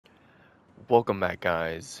Welcome back,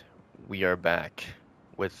 guys. We are back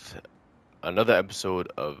with another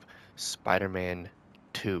episode of Spider-Man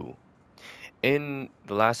 2. In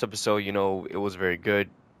the last episode, it was very good,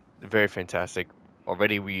 very fantastic.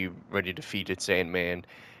 Already we already defeated Sandman,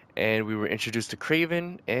 and we were introduced to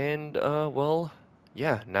Kraven, and, well,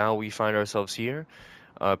 yeah, now we find ourselves here.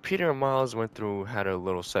 Peter and Miles had a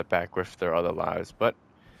little setback with their other lives, but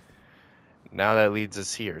now that leads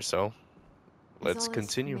us here, so Is let's all this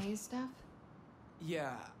continue. Maze stuff?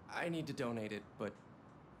 Yeah, I need to donate it, but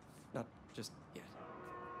not just yet.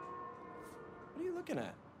 What are you looking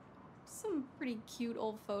at? Some pretty cute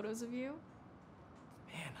old photos of you.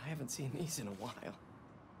 Man, I haven't seen these in a while.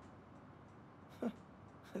 Huh.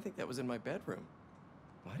 I think that was in my bedroom.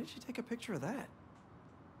 Why did you take a picture of that?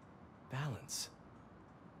 Balance.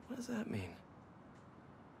 What does that mean?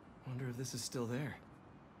 Wonder if this is still there.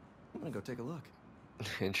 I'm gonna go take a look.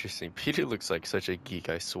 Interesting. Peter looks like such a geek,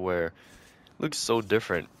 I swear. Looks so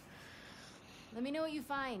different. Let me know what you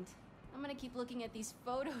find. I'm gonna keep looking at these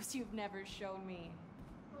photos you've never shown me.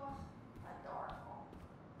 I'm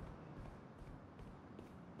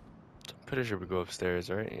pretty sure we go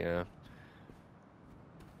upstairs, right? Yeah.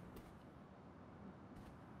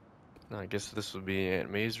 No, I guess this would be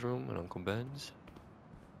Aunt May's room and Uncle Ben's.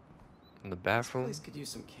 In the bathroom. This place could use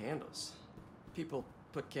some candles. People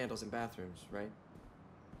put candles in bathrooms, right?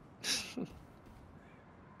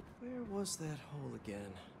 Where was that hole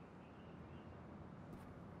again?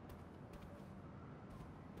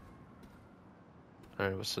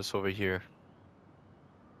 Alright, what's this over here?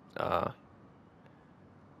 Uncle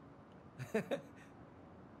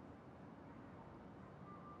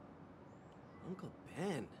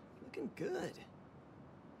Ben, looking good.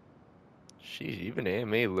 Even Aunt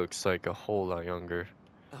May looks like a whole lot younger.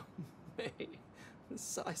 Oh, May, the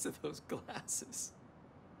size of those glasses.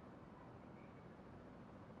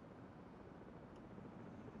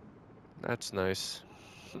 That's nice.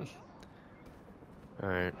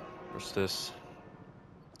 Alright, what's this?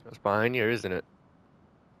 It's behind here, isn't it?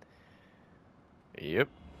 Yep.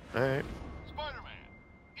 Alright. Spider-Man,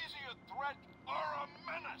 is he a threat or a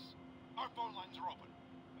menace? Our phone lines are open.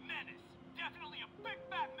 Menace. Definitely a big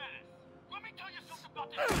fat menace. Let me tell you something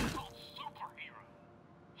about this thing called superhero.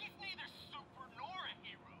 He's neither super nor a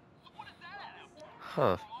hero. So what does that add up to?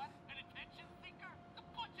 Huh. An attention seeker? A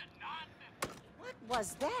bunch of nonsense. What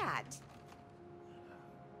was that?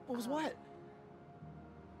 What was what?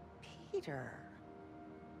 Peter.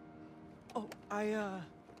 Oh, I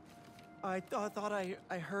thought I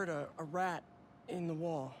heard a rat in the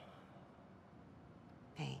wall.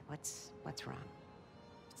 Hey, what's wrong?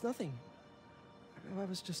 It's nothing. I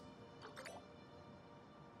was just...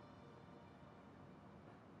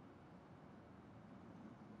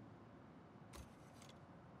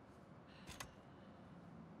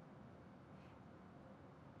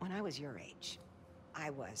 When I was your age, I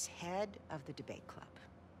was head of the debate club,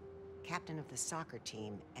 captain of the soccer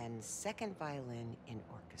team, and second violin in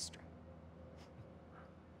orchestra.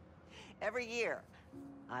 Every year,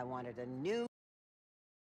 I wanted a new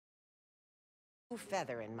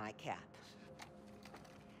feather in my cap.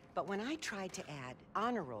 But when I tried to add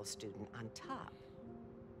honor roll student on top,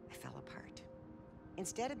 I fell apart.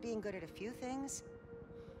 Instead of being good at a few things,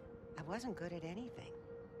 I wasn't good at anything.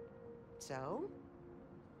 So,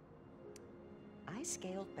 I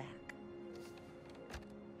scaled back.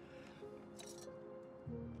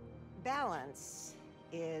 Balance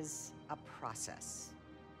is a process,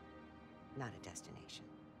 not a destination.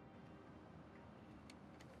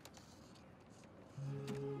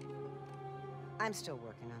 I'm still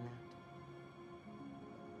working on that.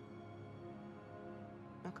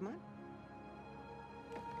 Oh, come on.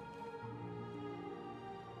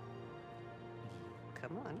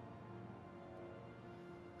 Come on.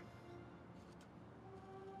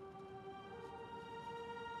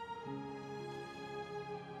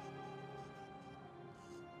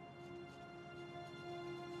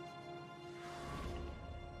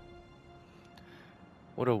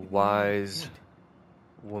 What a wise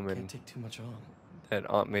woman Can't take too much on. that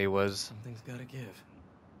Aunt May was. Something's gotta give.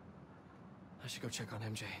 I should go check on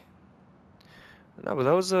MJ. No, but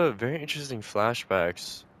that was a very interesting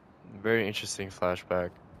flashbacks. Very interesting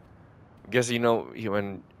flashback. I guess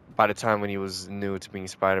when by the time when he was new to being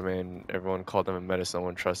Spider-Man, everyone called him a menace. No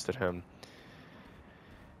one trusted him,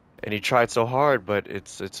 and he tried so hard, but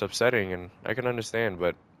it's upsetting, and I can understand.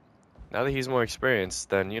 But now that he's more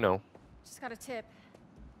experienced, then Just got a tip.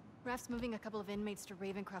 Raph's moving a couple of inmates to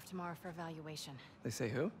Ravencroft tomorrow for evaluation. They say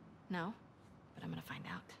who? No, but I'm gonna find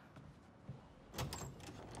out.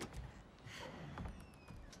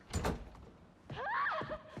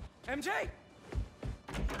 MJ!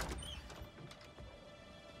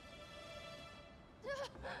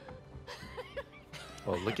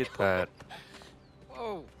 Oh, look at that.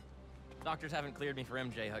 Whoa. Doctors haven't cleared me for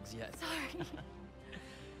MJ hugs yet. Sorry.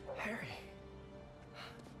 Harry.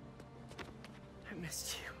 I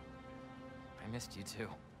missed you. I missed you too.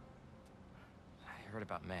 I heard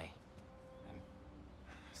about May. I'm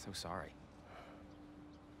so sorry.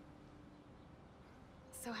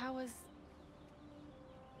 So how was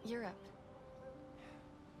Europe?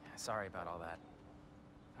 Sorry about all that.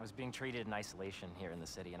 I was being treated in isolation here in the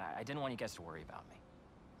city, and I didn't want you guys to worry about me.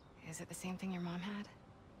 Is it the same thing your mom had?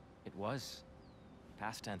 It was.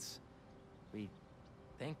 Past tense. We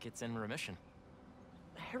think it's in remission.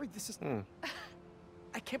 Harry, this is...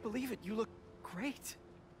 I can't believe it. You look great.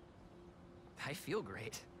 I feel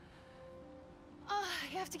great. I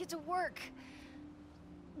have to get to work.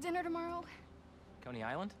 Dinner tomorrow? Coney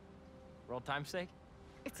Island? For old time's sake?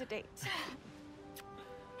 It's a date.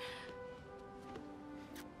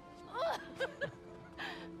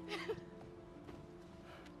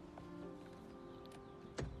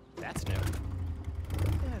 That's new.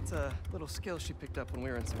 Yeah, it's a little skill she picked up when we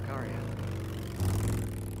were in Sicaria.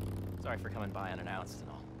 Sorry for coming by unannounced and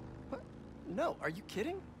all. What? No, are you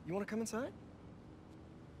kidding? You want to come inside?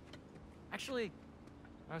 Actually,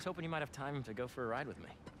 I was hoping you might have time to go for a ride with me.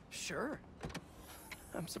 Sure.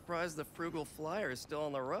 I'm surprised the frugal flyer is still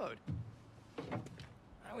on the road.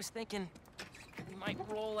 I was thinking we might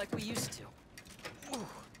roll like we used to. Ooh.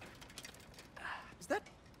 Is that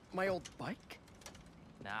my old bike?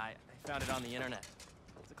 Nah, I found it on the internet.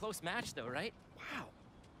 It's a close match though, right? Wow.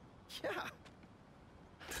 Yeah.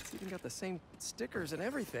 It's even got the same stickers and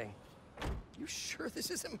everything. You sure this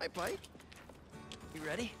isn't my bike? You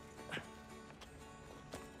ready?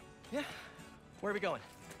 Yeah. Where are we going?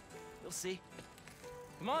 You'll see.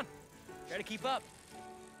 Come on. Try to keep up.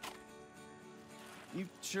 You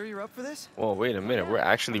sure you're up for this? Whoa, wait a minute. We're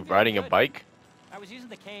actually riding a bike? I was using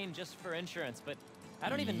the cane just for insurance, but I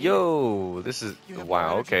don't even Yo, this is... You have Wow,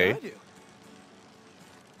 more energy okay. than I do.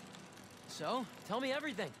 So, tell me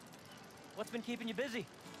everything. What's been keeping you busy?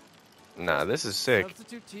 Nah, this is sick.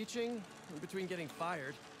 Substitute teaching in between getting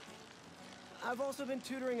fired. I've also been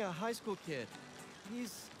tutoring a high school kid.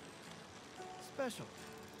 He's special.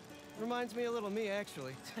 Reminds me a little of me,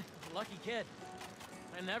 actually. Lucky kid.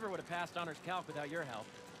 I never would have passed honors calc without your help.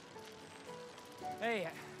 Hey,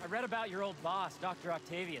 I read about your old boss, Dr.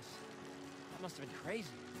 Octavius. That must have been crazy.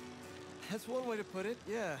 That's one way to put it,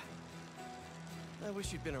 yeah. I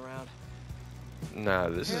wish you'd been around. Nah,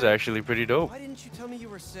 this is Harry, actually pretty dope. Why didn't you tell me you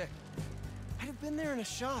were sick? I'd have been there in a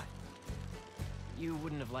shot. You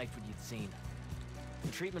wouldn't have liked what you'd seen.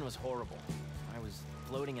 The treatment was horrible. I was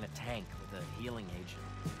floating in a tank with a healing agent.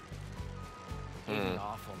 Gave me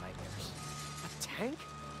awful nightmares. A tank?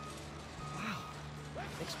 Wow,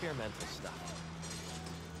 Experimental stuff.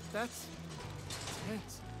 that's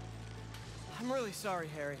intense. I'm really sorry,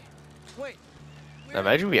 Harry. Wait. Now,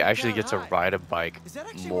 imagine we actually down get to high. ride a bike Is that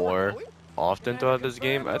actually where we're more going? often throughout this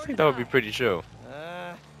game. I think that would be pretty chill.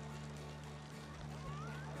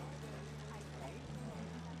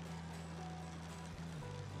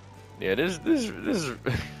 Yeah, this is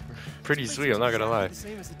pretty sweet. I'm not gonna lie. The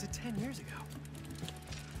same as it did 10 years ago.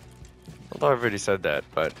 I thought I've already said that,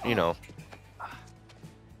 but you know.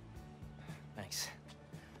 Thanks.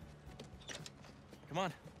 Come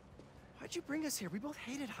on. Why'd you bring us here? We both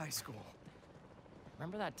hated high school.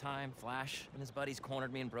 Remember that time Flash and his buddies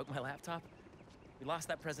cornered me and broke my laptop? We lost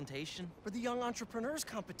that presentation, For the Young Entrepreneurs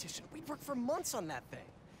Competition. We'd worked for months on that thing.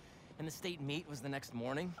 and the state meet was the next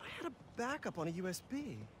morning, I had a backup on a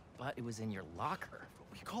USB. but it was in your locker.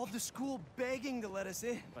 We called the school begging to let us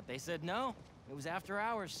in. But they said no. It was after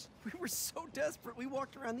hours. We were so desperate, we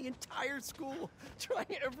walked around the entire school,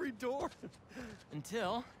 trying every door.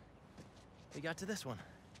 Until we got to this one.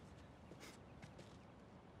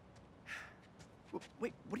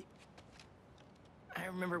 Wait, what do you... I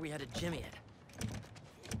remember we had to jimmy it.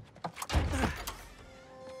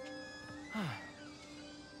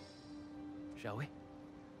 Shall we?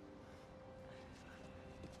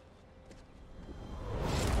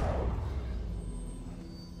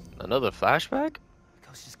 Another flashback? The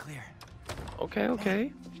coast is clear. Okay,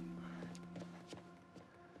 okay.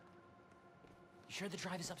 You sure the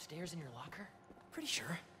drive is upstairs in your locker? Pretty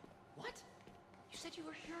sure. What? You said you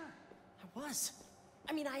were sure. I was.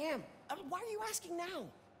 I mean, I am. Why are you asking now?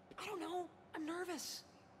 I don't know. I'm nervous.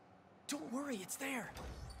 Don't worry, it's there.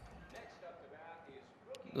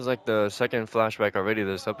 This is like the second flashback already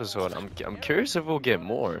this episode. I'm curious if we'll get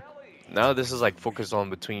more. Now this is like focused on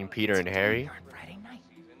between Peter and Harry. On Friday night.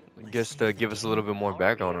 I guess to give us a little bit more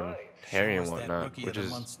background on Harry and Show us that whatnot, rookie of which the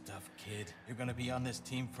is month stuff, kid. You're gonna be on this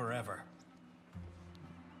team forever.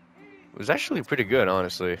 was actually pretty good,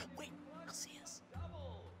 honestly. Wait, he'll see us.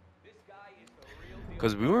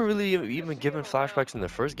 Because we weren't really even given flashbacks in the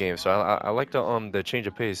first game, so I like the change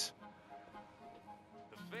of pace.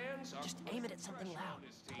 Just aim it at something loud.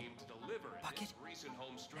 Bucket?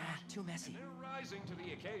 Nah, too messy.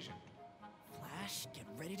 Flash, get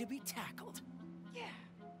ready to be tackled. Yeah.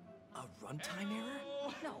 A runtime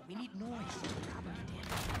error? No, we need noise.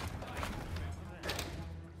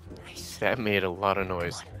 Nice. That made a lot of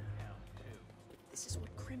noise. This is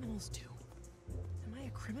what criminals do. Am I a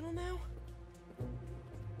criminal now?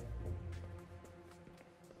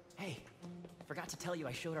 Hey, forgot to tell you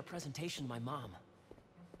I showed our presentation to my mom.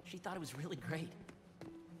 She thought it was really great.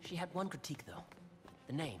 She had one critique though.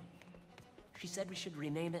 The name. She said we should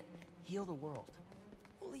rename it Heal the World.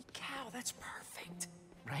 Holy cow, that's perfect.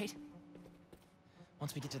 Right?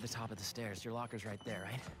 Once we get to the top of the stairs, your locker's right there,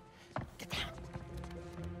 right? Get down.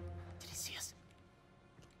 Did he see us?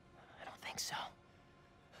 I don't think so.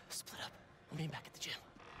 Split up. We'll meet back at the gym.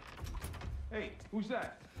 Hey, who's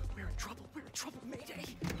that? We're in trouble. We're in trouble. Mayday.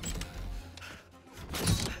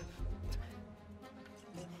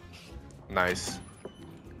 Nice.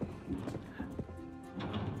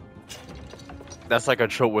 That's like a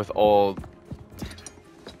trope with all,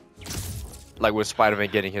 like with Spider-Man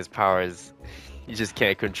getting his powers, he just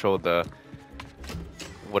can't control the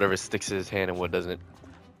whatever sticks in his hand and what doesn't.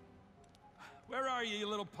 Where are you, you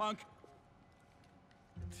little punk?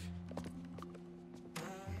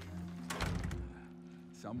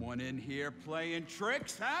 Someone in here playing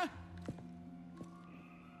tricks, huh? I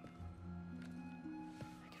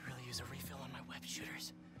could really use a refill on my web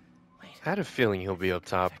shooters. Wait. I had a feeling he'll be up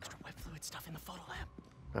top. Extra web fluid stuff in the photo lab.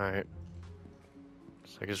 Alright.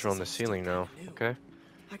 So I guess we're on the ceiling now. Okay.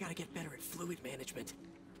 I gotta get better at fluid management.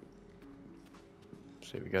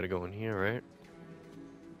 So we gotta go in here, right?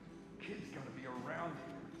 Kid's gonna be around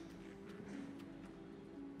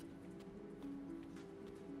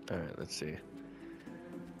here. Alright, let's see.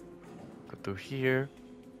 Go through here.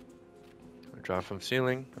 Drop from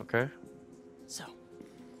ceiling, okay. So,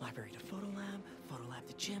 library to photo lab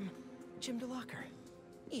to gym, gym to locker.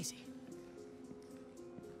 Easy.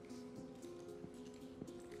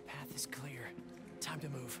 Path is clear. Time to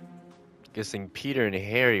move. Guessing Peter and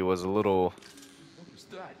Harry was a little. Who's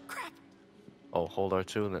that? Crap! Oh, hold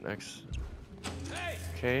R2 and then X. Hey!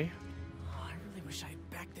 Okay. Oh, I really wish I'd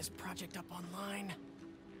backed this project up online.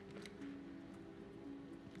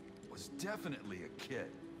 Was definitely a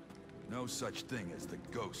kid. No such thing as the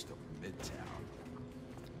ghost of Midtown.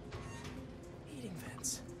 Heating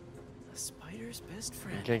vents. A spider's best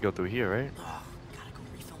friend. You can't go through here, right? Oh, gotta go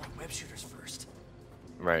refill my web shooters first.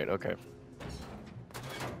 Right, okay.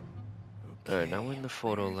 Alright, now we're in the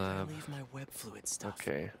photo Where did I lab. leave my web fluid stuff?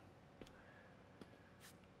 Okay.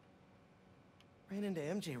 Ran into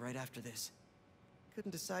MJ right after this.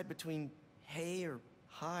 Couldn't decide between hey or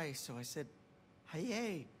hi, so I said,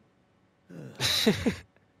 hey.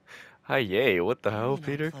 Hi, yay, what the hell, I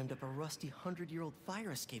Peter? climbed up a rusty 100-year-old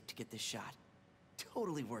fire escape to get this shot.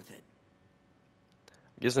 Totally worth it.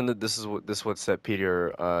 Guessing that this is what set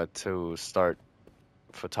Peter to start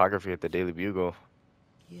photography at the Daily Bugle.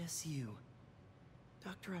 Yes, you.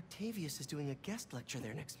 Dr. Octavius is doing a guest lecture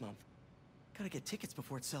there next month. Gotta get tickets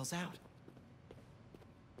before it sells out.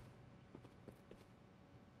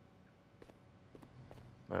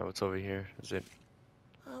 Alright, what's over here? Is it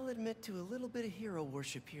I'll admit to a little bit of hero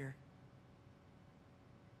worship here.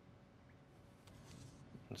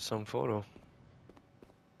 some photo?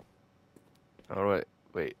 Alright,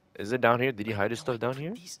 wait. Is it down here? Did he hide his stuff down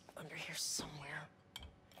here? These under here somewhere.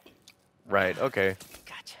 Right, okay.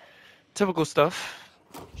 Gotcha. Typical stuff.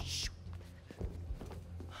 Shoot.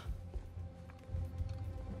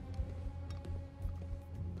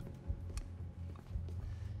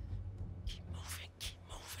 Keep moving, keep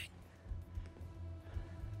moving.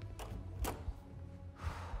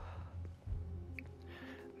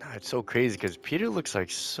 Nah, it's so crazy because Peter looks like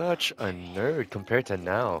such a nerd compared to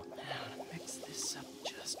now. Now to mix this up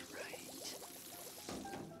just right.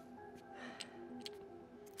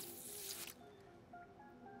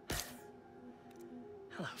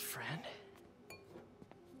 Hello, friend.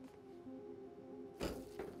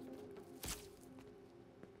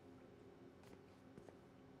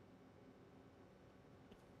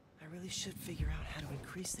 I really should figure out how to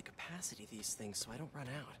increase the capacity of these things so I don't run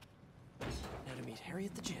out. Now to meet Harry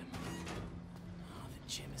at the gym. Oh, the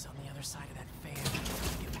gym is on the other side of that fan.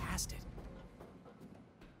 Get past it.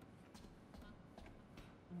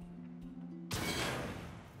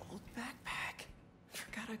 Old backpack.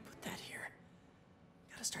 Forgot I put that here.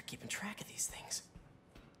 Gotta start keeping track of these things.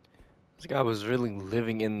 This guy was really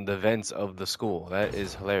living in the vents of the school. That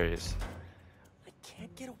is hilarious. I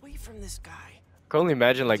can't get away from this guy. can only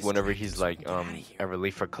imagine like whenever Distract him he's so we like can get outta here. ever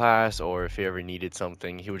late for class or if he ever needed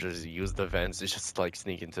something, he would just use the vents. It's just like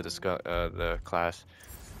sneak into the class.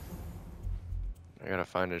 I gotta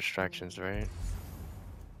find the distractions, right?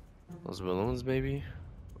 Those balloons, maybe?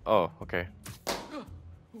 Oh, okay.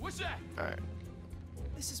 What's that? Alright.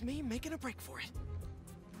 This is me making a break for it.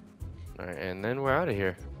 Alright, and then we're out of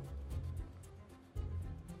here.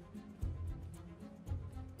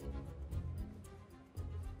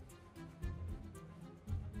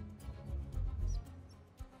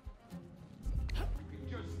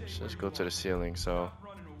 Let's go to the ceiling, so...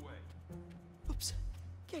 Oops.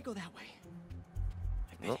 Can't go that way.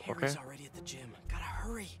 I bet Oh, Harry's okay. already at the gym. Gotta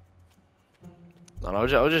hurry. No, I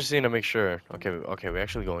was just seeing to make sure. Okay, we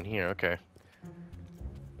actually go in here, okay.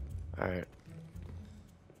 Alright.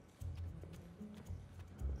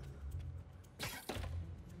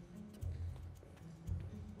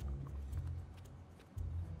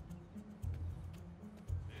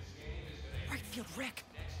 Right field, Rick.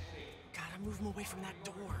 Gotta move him away from that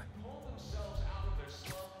door.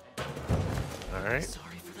 Alright.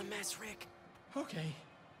 Sorry for the mess, Rick. Okay.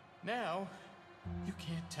 Now, you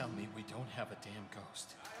can't tell me we don't have a damn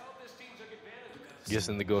ghost.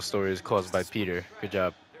 Guessing the ghost story is caused by Peter. Good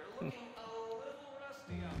job.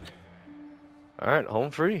 Alright, home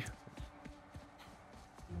free.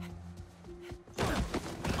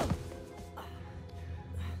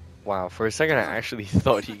 Wow, for a second I actually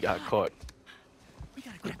thought he got caught. We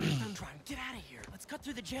gotta grab the thumb drive and get out of here. Let's cut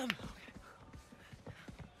through the gym.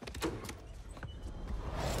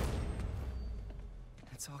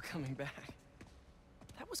 It's all coming back.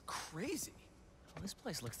 That was crazy. Well, this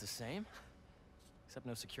place looks the same. Except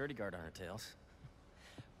no security guard on our tails.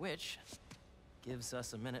 Which gives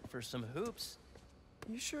us a minute for some hoops.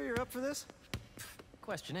 You sure you're up for this?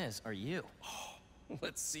 Question is, are you?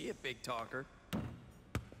 Let's see it, big talker.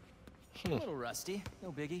 A little rusty,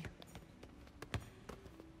 no biggie.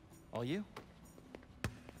 All you?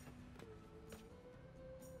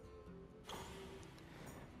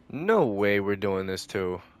 No way we're doing this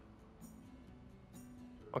too.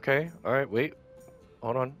 Okay, alright, wait.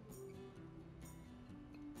 Hold on.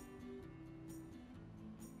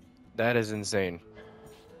 That is insane.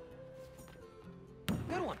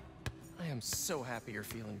 Good one. I am so happy you're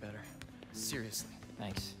feeling better. Seriously.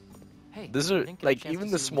 Thanks. Hey, These I are didn't get a like chance even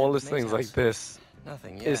to the see smallest May's things like house. this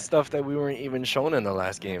Nothing yet. is stuff that we weren't even shown in the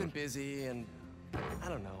last I've been game. busy and I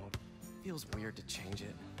don't know. Feels weird to change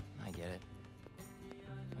it. I get it.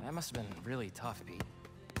 That must have been really tough, Pete.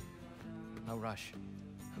 No rush.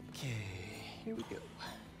 Okay, here we go.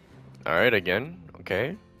 Alright, again.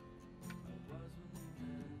 Okay.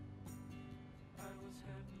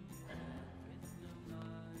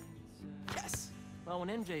 Yes. Well, when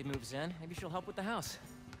MJ moves in, maybe she'll help with the house.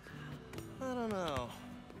 I don't know.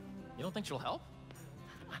 You don't think she'll help?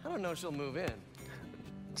 I don't know if she'll move in.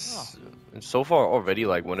 And so far already,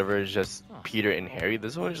 like whenever it's just Huh. Peter and Harry,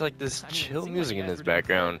 there's always like this I mean, it chill seemed like music you in guys this were doing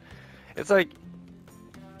background. It's like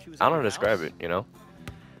She was I at don't know how your to describe house? it, you know?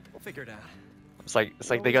 We'll figure it out. It's like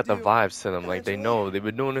they always got the do. vibes to them, like they Eventually. know they've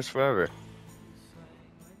been doing this forever.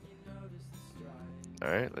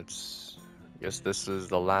 Alright, let's guess this is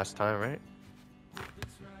the last time, right?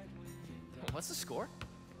 What's the score?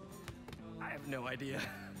 I have no idea.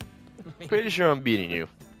 Pretty sure I'm beating you.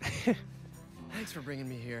 Thanks for bringing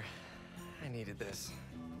me here. I needed this.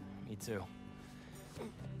 Me too.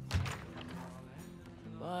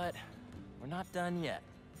 But we're not done yet.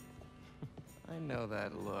 I know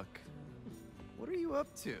that look. What are you up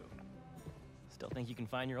to? Still think you can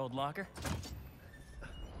find your old locker?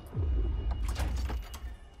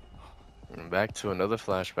 And back to another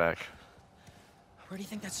flashback. Where do you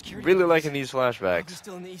think that security Really guard is? liking these Probably flashbacks.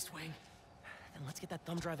 still in the East Wing. Then let's get that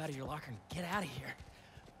thumb drive out of your locker and get out of here.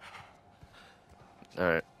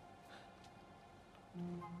 Alright.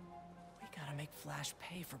 We gotta make Flash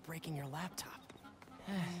pay for breaking your laptop.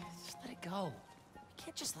 Just let it go. We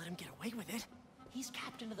can't just let him get away with it. He's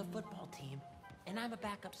captain of the football team, and I'm a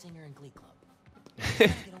backup singer in Glee Club. We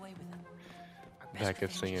gotta get away with him. Our best Backup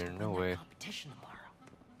revenge is singer, to no win that way. competition tomorrow.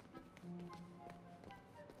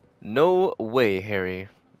 No way, Harry.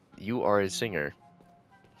 You are a singer.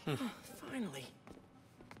 Finally.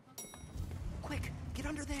 Quick, get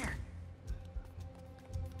under there.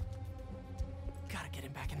 Gotta get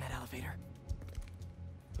him back in that elevator.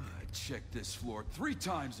 I checked this floor 3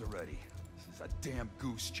 times already. This is a damn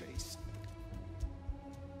goose chase.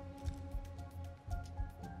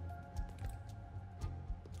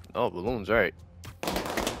 Oh, balloons, right.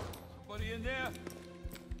 Somebody in there?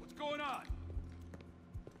 What's going on?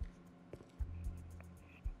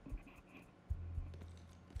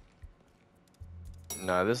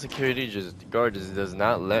 Nah, this security guard just does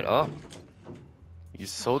not let up. He's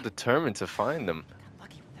so determined to find them. Got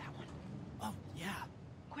lucky with that one. Oh, yeah.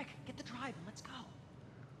 Quick, get the drive and let's go.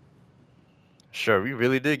 Sure, we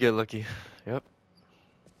really did get lucky. Yep.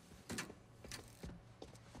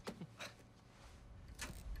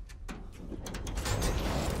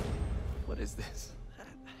 What is this?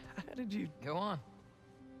 How did you... Go on.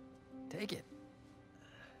 Take it.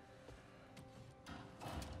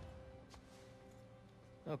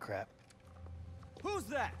 Oh, crap. Who's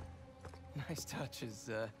that? Nice touch. Is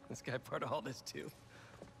this guy part of all this too?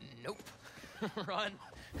 Nope. Run.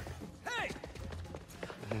 Hey!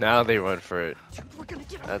 Now they run for it. Dude, we're gonna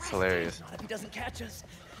get That's arrested. hilarious. Not if he doesn't catch us.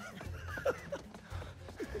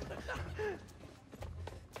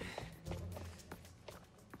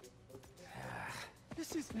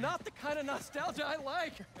 This is not the kind of nostalgia I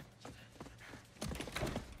like.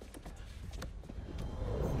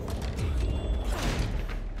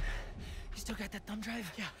 You still got that thumb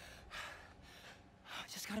drive? Yeah.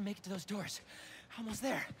 Just gotta make it to those doors. Almost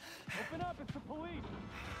there. Open up, it's the police!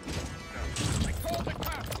 I called the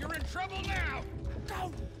cops! You're in trouble now!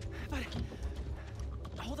 Go! But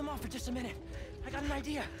hold them off for just a minute. I got an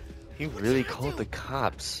idea. He What really should I called do? the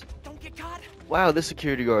cops. Don't get caught. Wow, this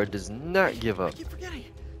security guard does not give I up. keep forgetting.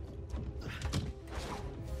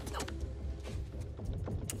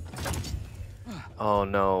 Oh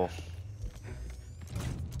no.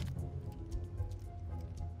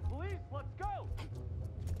 Police, let's go!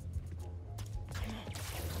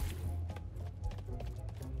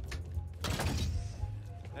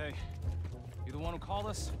 Hey, you the one who called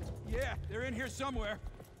us? Yeah, they're in here somewhere.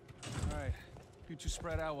 All right, you two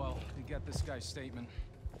spread out while we get this guy's statement.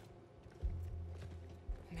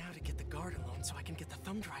 Now to get the guard alone so I can get the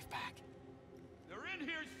thumb drive back. They're in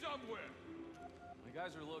here somewhere. The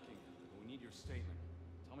guys are looking. We need your statement.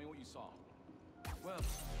 Tell me what you saw. Well,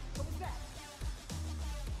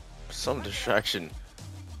 Some distraction.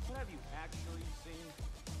 What have you actually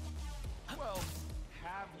seen? Well,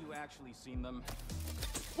 have you actually seen them?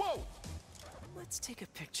 whoa! Let's take a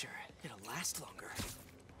picture. It'll last longer.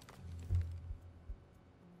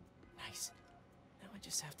 Nice. Now I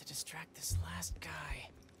just have to distract this last guy.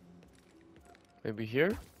 Maybe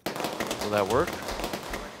here? Will that work?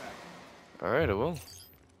 Alright, it will.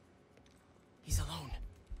 He's alone.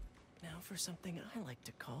 Now for something I like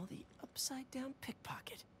to call the upside-down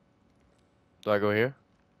pickpocket. Do I go here?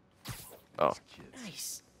 Oh. Kids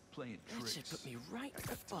Nice. playing That tricks. should put me right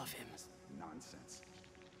above him. Nonsense.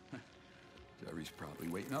 Jerry's probably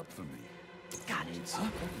waiting up for me. Got it. Huh?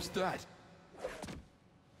 Who's that?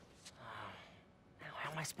 Now,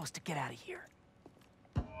 how am I supposed to get out of here?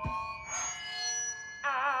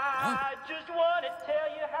 I just want to tell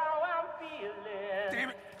you how I'm feeling. Damn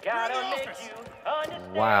it! Gotta You're in the make office. you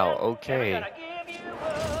understand. Wow, okay. Never gonna give you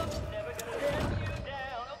up, never gonna let you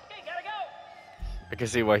down. Okay, gotta go. I can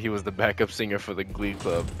see why he was the backup singer for the Glee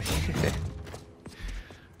Club.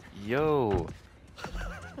 Yo.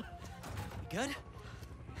 Good?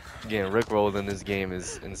 Getting rickrolled in this game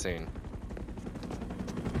is insane.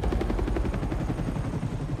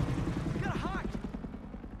 We gotta hide!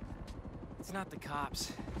 It's not the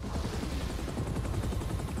cops.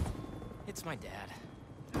 It's my dad.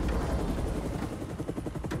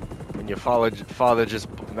 And your father just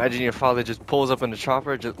imagine your father just pulls up in the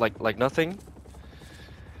chopper just like nothing.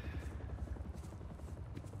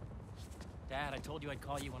 Dad, I told you I'd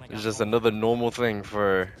call you when I got It's just home. another normal thing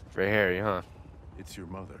for Harry, huh? It's your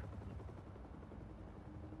mother.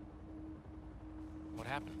 What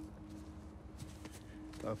happened?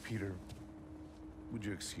 Peter, would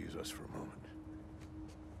you excuse us for a moment?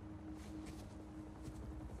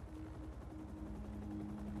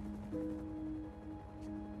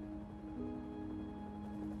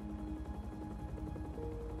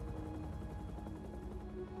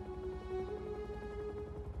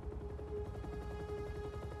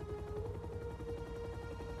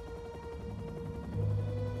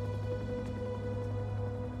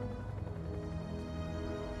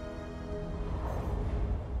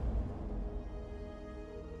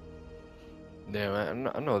 Yeah,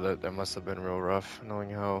 man, I know that must have been real rough, knowing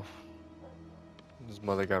how his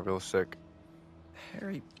mother got real sick.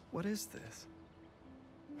 Harry, what is this?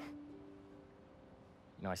 You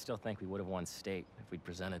know, I still think we would have won state if we'd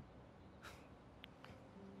presented.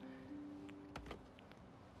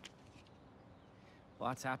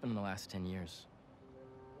 Lots happened in the last 10 years.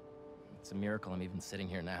 It's a miracle I'm even sitting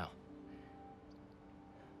here now.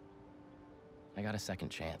 I got a second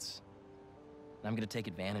chance. And I'm gonna take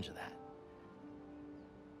advantage of that.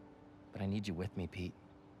 But I need you with me, Pete.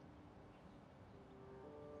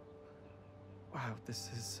 Wow, this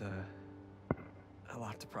is, a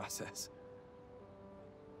lot to process.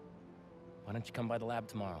 Why don't you come by the lab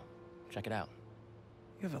tomorrow? Check it out.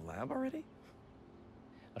 You have a lab already?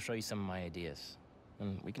 I'll show you some of my ideas,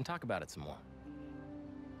 and we can talk about it some more.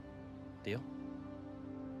 Deal?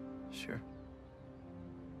 Sure.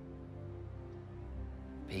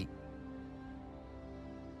 Pete,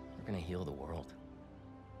 we're gonna heal the world.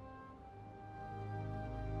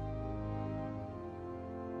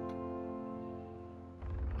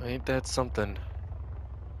 Ain't that something?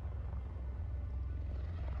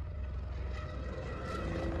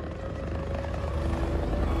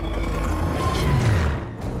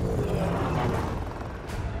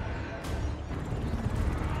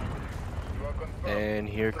 And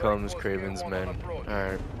here comes Kraven's men.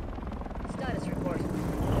 Alright. Status report.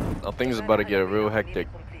 Now things about to get real hectic.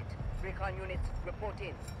 Recon units, report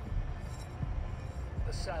in.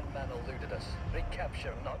 The Sandman eluded us.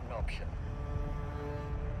 Recapture not an option.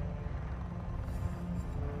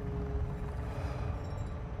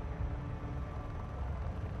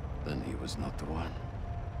 Then he was not the one.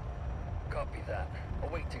 Copy that.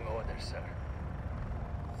 Awaiting orders, sir.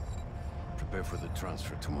 Prepare for the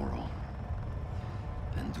transfer tomorrow.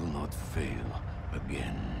 And do not fail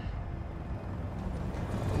again.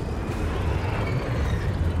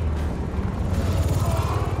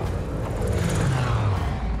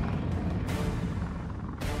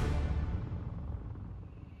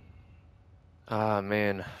 Ah,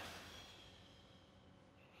 man.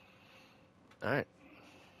 Alright.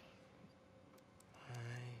 My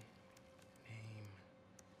name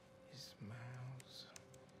is Miles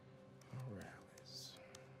Morales.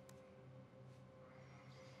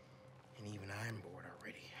 And even I'm bored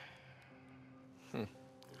already.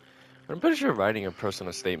 I'm pretty sure writing a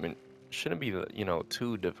personal statement shouldn't be, you know,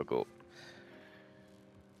 too difficult.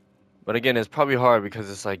 But again, it's probably hard because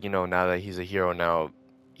it's like, you know, now that he's a hero now,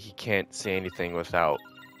 he can't say anything without,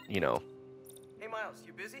 you know. Hey, Miles,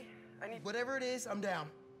 you busy? I need Whatever it is, I'm down.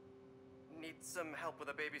 need some help with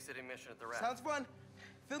a babysitting mission at the raft. Sounds fun.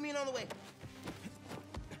 Fill me in on the way.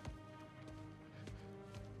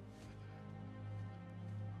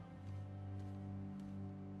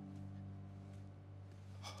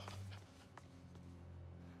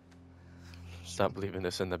 Stop leaving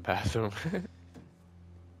this in the bathroom.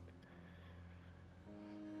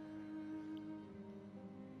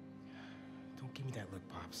 Don't give me that look,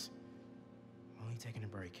 Pops. I'm only taking a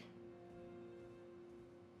break.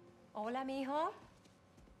 Hola, mijo.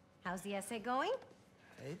 How's the essay going?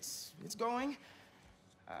 It's going.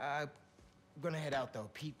 I'm gonna head out though.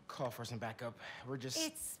 Pete called for some backup. We're just.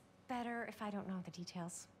 It's better if I don't know the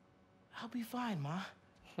details. I'll be fine, Ma.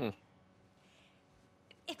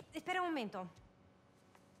 Espera un momento.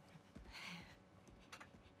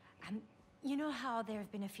 You know how there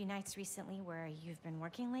have been a few nights recently where you've been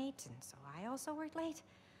working late, and so I also worked late?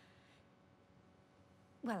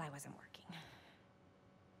 Well, I wasn't working.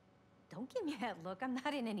 Don't give me that look. I'm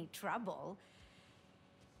not in any trouble.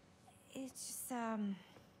 It's just,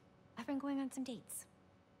 I've been going on some dates.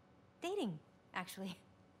 Dating, actually.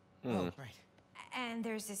 Oh, right. And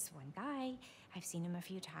there's this one guy. I've seen him a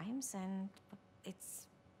few times, and it's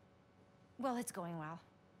going well.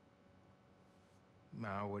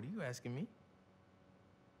 Ma, what are you asking me?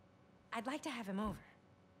 I'd like to have him over.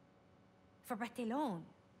 For Bartelone.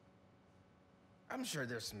 I'm sure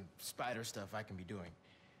there's some spider stuff I can be doing.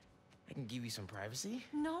 I can give you some privacy.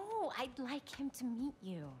 No, I'd like him to meet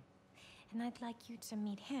you. And I'd like you to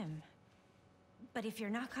meet him. But if you're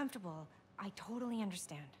not comfortable, I totally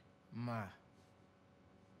understand. Ma.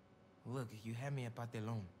 Look, you had me at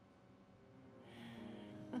Bartelone.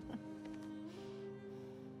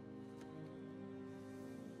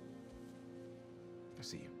 I'll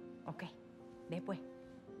see you. Okay. Ve pues.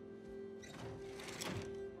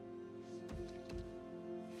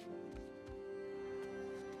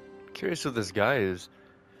 Curious who this guy is.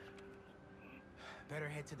 Better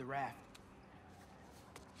head to the raft.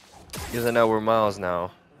 He doesn't know we're Miles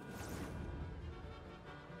now.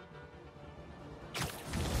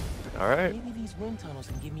 Alright. Maybe these wind tunnels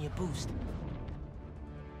can give me a boost.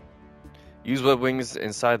 Use web wings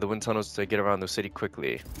inside the wind tunnels to get around the city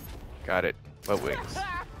quickly. Got it. Web wings.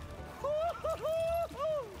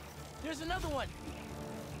 There's another one.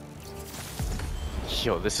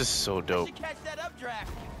 Yo, this is so dope. I should catch that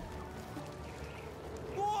updraft.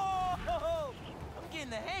 Whoa! I'm getting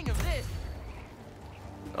the hang of this.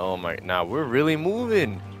 Oh my, now we're really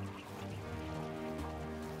moving.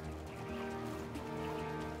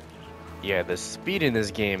 Yeah, the speed in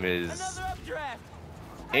this game is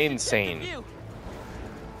insane.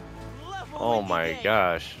 Oh my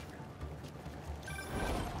gosh.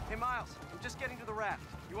 Hey, Miles, I'm just getting to the raft.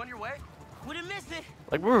 You on your way? Wouldn't miss it.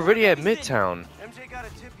 Like, we're already at Midtown. MJ got a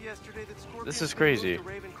tip yesterday that Scorpion This is crazy.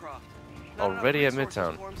 Already at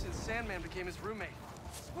Midtown. Since Sandman became his roommate.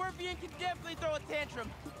 Scorpion can definitely throw a tantrum.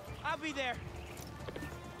 I'll be there.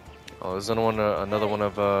 Oh, there's another one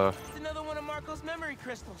of It's another one of Marco's memory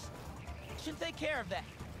crystals. Should take care of that.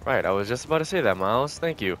 Right, I was just about to say that, Miles.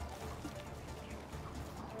 Thank you.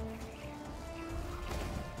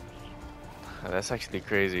 That's actually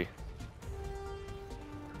crazy.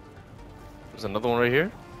 There's another one right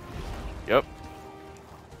here. Yep.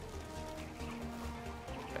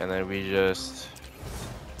 And then we just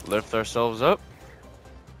lift ourselves up.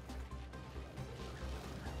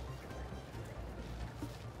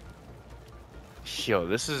 Yo,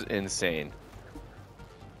 this is insane.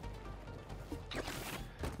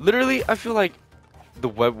 Literally, I feel like the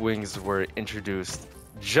web wings were introduced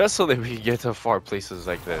just so that we could get to far places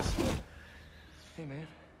like this. Hey man,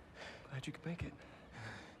 glad you could make it.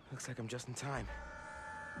 Looks like I'm just in time.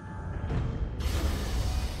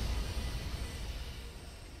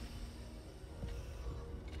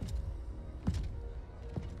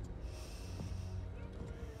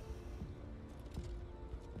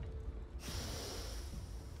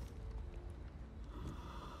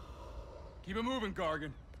 Keep it moving,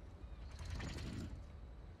 Gargan.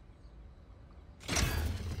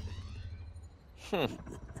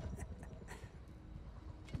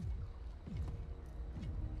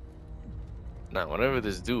 Now, whenever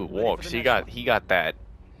this dude walks, he got that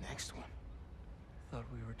Next one. Thought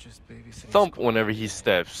we were just babysitting. thump whenever he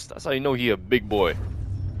steps. That's how you know he a big boy.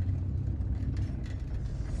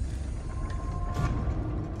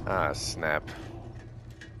 Ah, snap.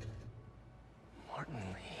 Martin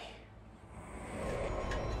Lee.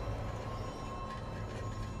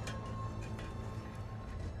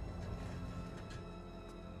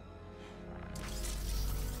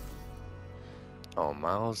 Oh,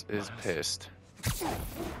 Miles is pissed.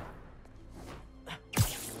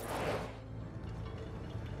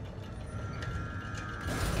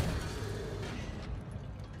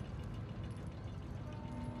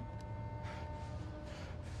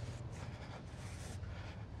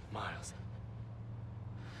 Miles.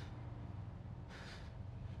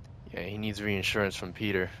 Yeah, he needs reinsurance from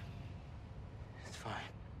Peter. It's fine.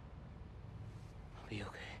 I'll be okay.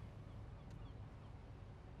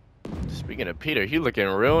 Speaking of Peter, he looking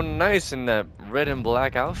real nice in that red and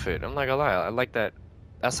black outfit. I'm not gonna lie, I like that.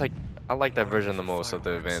 I like that version the most of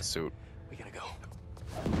the advanced suit. We gotta go.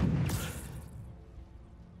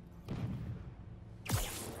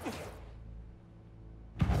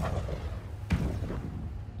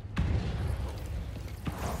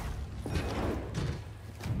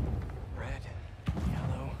 Red,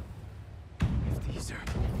 yellow. If these are...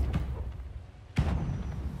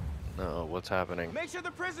 No, what's happening? Make sure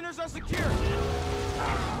the prisoners are secure.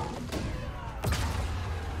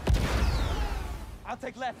 I'll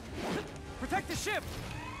take left. Protect the ship.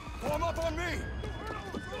 Form up on me.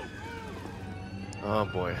 Oh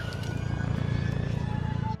boy.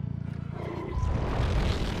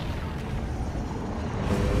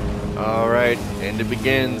 All right, and it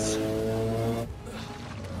begins.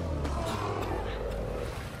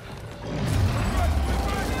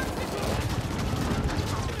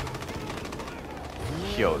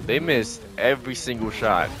 Yo, they missed every single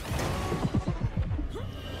shot.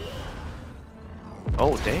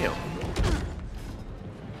 Oh, damn.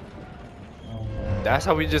 That's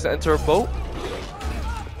how we just enter a boat?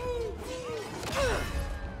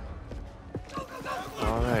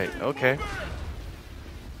 Alright, okay.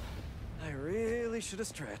 I really should have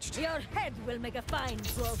stretched. Your head will make a fine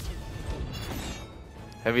trophy.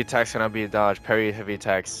 Heavy attacks cannot be dodged. Parry heavy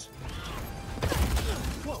attacks.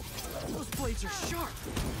 Whoa, those blades are sharp.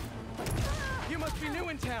 You must be new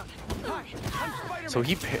in town. Hi, I'm Spiderman. So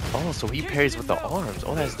he so he parries with the arms.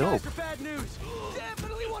 Oh, that's dope. Bad news.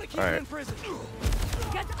 Definitely want to keep All you right. in prison.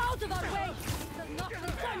 Get out of our way! Does not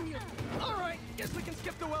concern you. All right, guess we can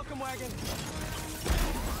skip the welcome wagon.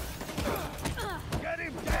 Get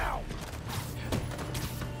him down!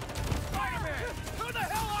 Spider-Man! Who the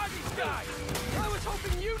hell are these guys? I was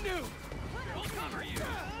hoping you knew. We'll cover you!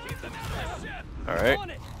 Keep them out of the ship! Alright. On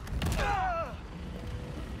it.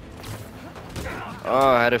 Oh,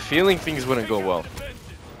 I had a feeling things wouldn't go well.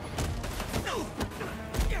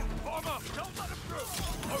 Form up! Don't let him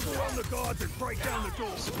through! Overwhelm the guards and break down the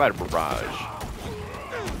door! Spider barrage.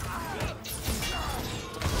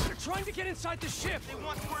 They're trying to get inside the ship. They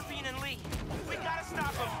want Scorpion and Lee. We gotta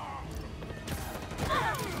stop them.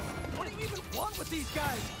 What do you even want with these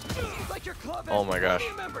guys? Seems like your club has Oh my gosh.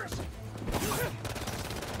 team members.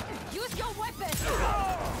 Use your weapon!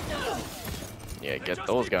 Yeah, get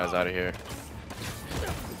those guys out of here.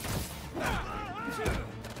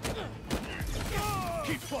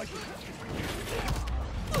 Keep fighting.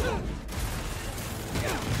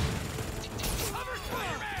 Cover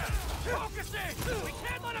Spider-Man! Focusing! We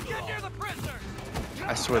can't let him get near the prisoner!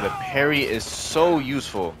 I swear the parry is so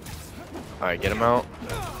useful. Alright, get him out.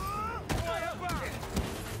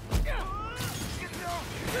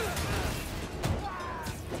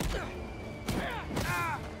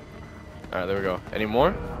 Alright, there we go. Any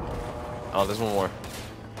more? Oh, there's one more.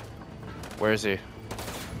 Where is he?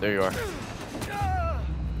 There you are.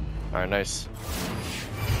 Alright, nice.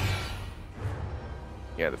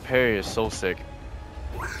 Yeah, the parry is so sick.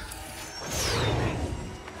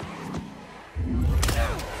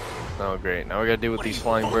 Oh, great. Now we gotta deal with these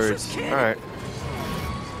flying birds. Alright.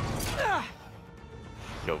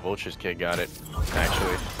 Yo, Vulture's kid got it,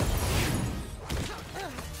 actually.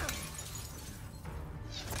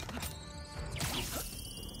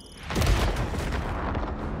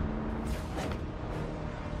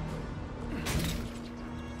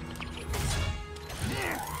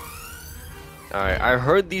 Alright, I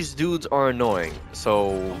heard these dudes are annoying,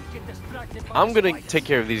 so I'm gonna take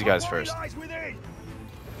care of these guys first.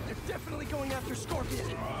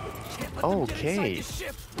 Okay.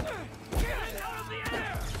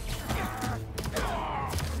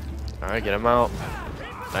 Alright, get him out.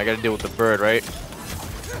 I gotta deal with the bird, right?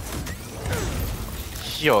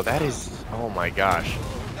 Yo, that is... Oh my gosh.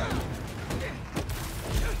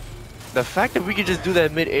 The fact that we could just do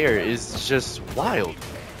that mid-air is just wild.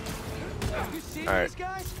 Alright.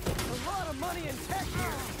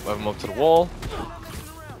 Level him up to the wall.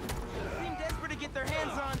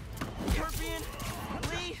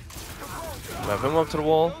 Level him up to the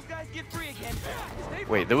wall.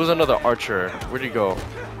 Wait, there was another archer. Where'd he go?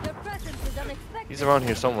 He's around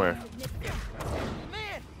here somewhere.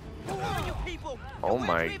 Oh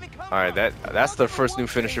my. Alright, that's the first new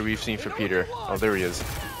finisher we've seen for Peter. Oh, there he is.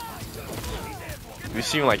 We've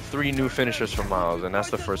seen like 3 new finishers from Miles, and that's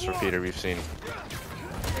the first for Peter we've seen.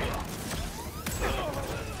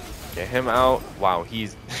 Get him out. Wow,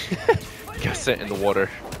 he's got sent in the water.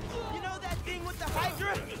 You know that thing with the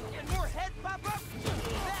Hydra and more heads pop up?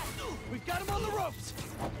 We've got him on the ropes.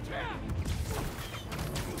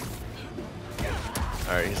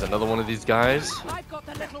 Alright, he's another one of these guys. I've got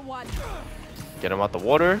the little one. Get him out the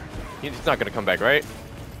water. He's not gonna come back, right?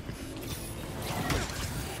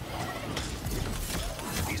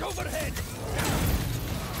 He's overhead.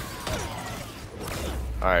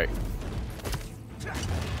 Alright.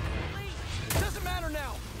 Doesn't matter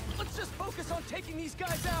now. Let's just focus on taking these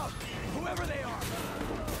guys out, whoever they are.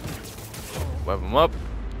 Web him up.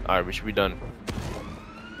 Alright, we should be done.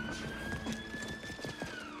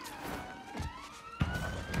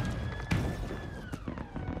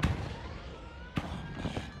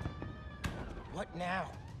 What now?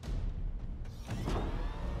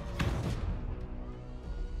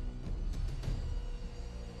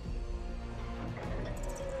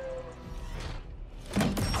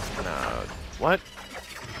 What?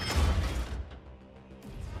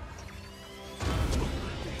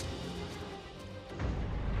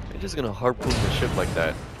 They're just gonna harpoon the ship like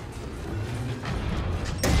that.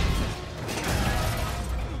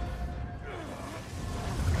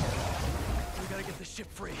 We gotta get the ship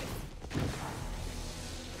free.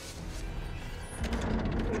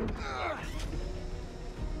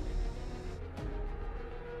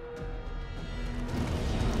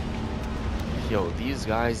 Yo, these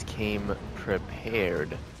guys came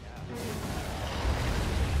prepared.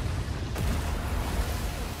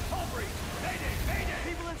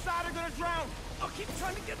 People inside are gonna drown. I'll keep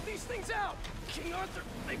trying to get these things out. King Arthur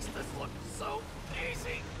makes this look so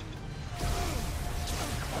easy.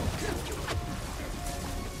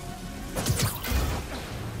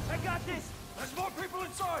 I got this. There's more people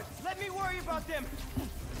inside. Let me worry about them.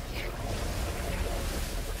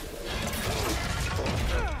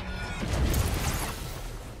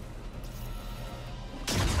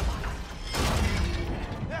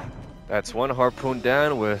 That's one harpoon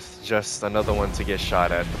down with just another one to get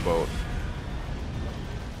shot at the boat.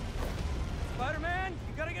 Spider-Man,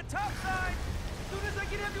 you gotta get topside. As soon as I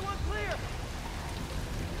get everyone clear.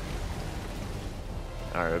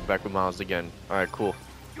 Alright, we're back with Miles again. Alright, cool.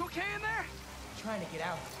 You okay in there? Trying to get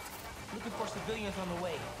out. Looking for civilians on the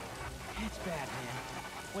way. It's bad, man.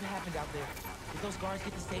 What happened out there? Did those guards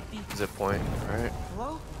get to safety? Zip point, alright.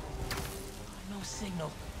 Hello? No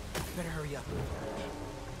signal. Better hurry up.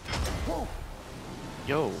 Whoa!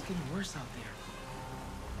 Yo. It's getting worse out there.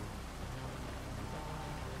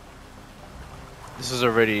 This is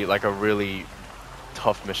already like a really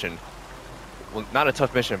tough mission. Well, not a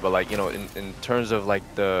tough mission, but like, you know, in terms of like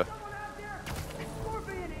the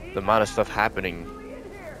the amount of stuff happening.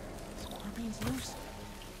 Scorpion's loose.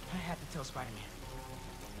 I have to tell Spider-Man.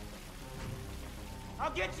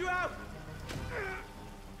 I'll get you out!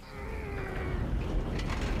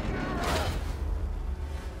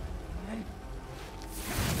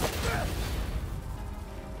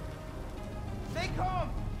 Stay calm!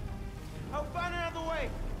 I'll find another way!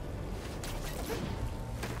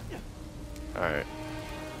 Alright.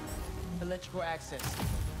 Electrical access.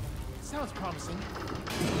 Sounds promising.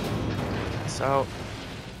 So,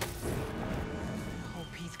 Oh,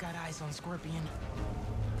 Pete's got eyes on Scorpion.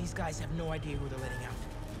 These guys have no idea who they're letting out.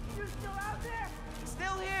 You're still out there?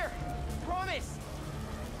 Still here! Promise!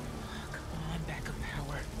 Come on, backup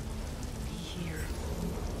power. Be here.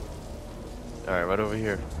 alright, right over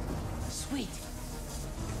here. Sweet.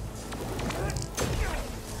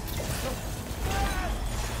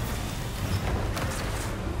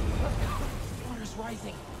 Water's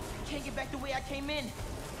rising. I can't get back the way I came in.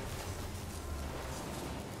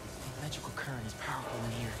 The electrical current is powerful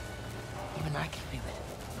in here. Even I can feel it.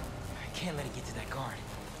 I can't let it get to that guard.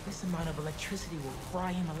 This amount of electricity will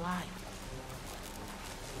fry him alive.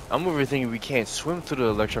 I'm over here thinking we can't swim through the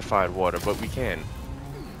electrified water, but we can.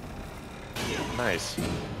 Nice.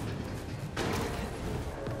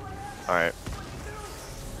 Alright.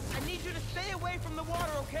 I need you to stay away from the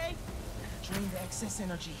water, okay? Drain the excess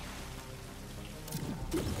energy.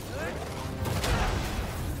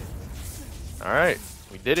 Alright,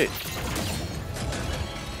 we did it.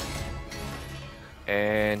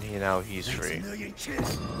 And now he's free.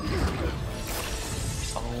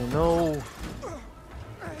 Oh no.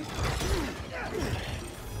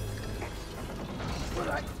 But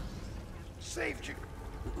I saved you.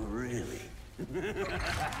 Really?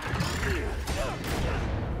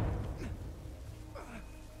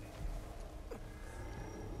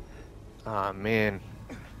 Ah man.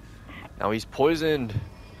 Now he's poisoned.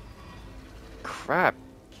 Crap.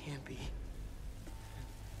 Can't be.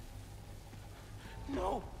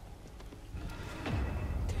 No.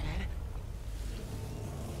 Dad?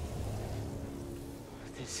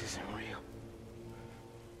 This isn't real.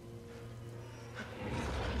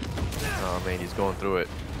 Oh man, he's going through it.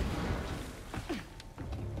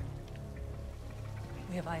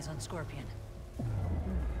 We have eyes on Scorpion.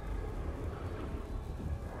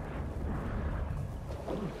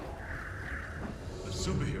 A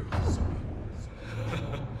superhero.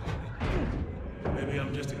 Maybe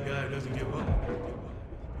I'm just a guy who doesn't give up.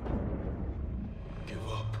 Give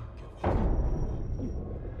up.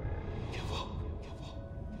 Give up.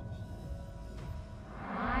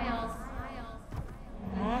 Miles.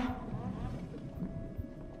 Huh?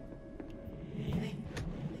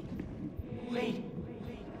 Wait.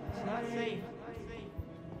 It's not safe.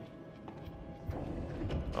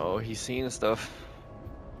 Oh, he's seeing stuff.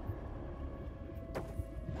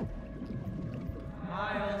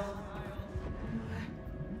 Miles.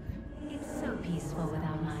 It's so peaceful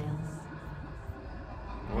without Miles.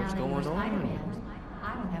 What's going on? Spider-Man,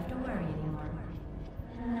 I don't have to worry anymore.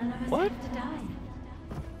 None of us What? have to die.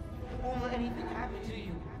 Won't let anything happen to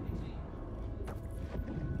you.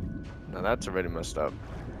 Now that's already messed up.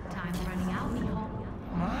 Time's running out, Neil.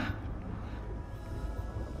 Huh?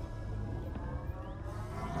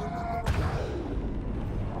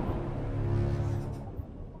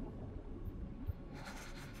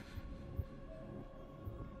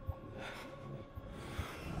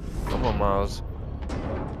 Come on, Miles. I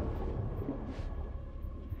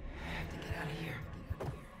have to get out of here.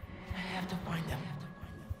 I have to find them.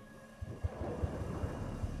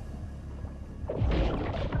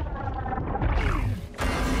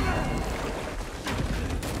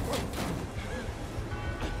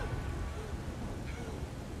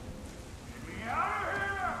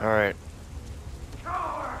 All right.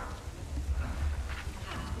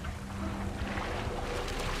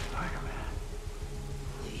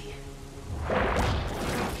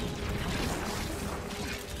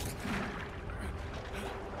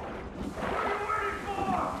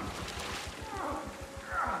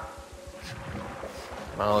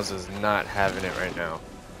 Miles is not having it right now.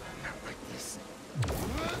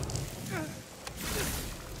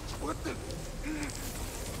 What the?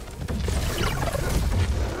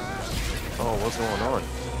 Oh, what's going on?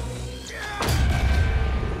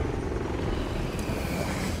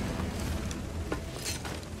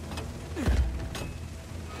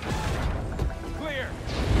 Clear.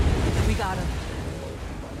 We got him.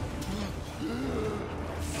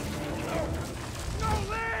 No,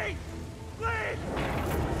 Lee! Lee!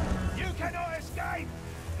 You cannot escape!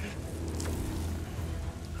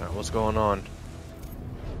 Alright, what's going on?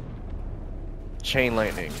 Chain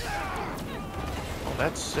lightning. Oh,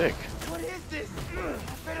 That's sick. What is this?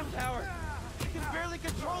 Venom power. I can barely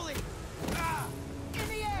control it. In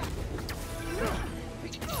the air.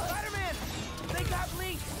 Spider-Man! They got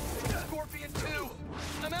Lee! Scorpion 2!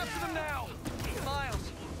 I'm after them now!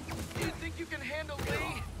 Miles, do you think you can handle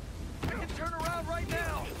Lee? I can turn around right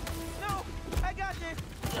now! No! I got this!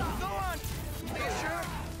 Go on! Are you sure?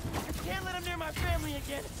 I can't let him near my family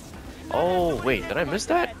again! Oh, wait, did I miss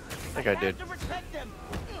that? I think I did. To protect them.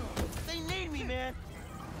 They need me, man!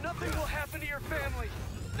 Nothing will happen to your family!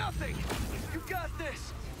 Nothing! You got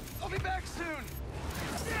this! I'll be back soon!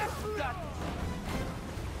 Got this.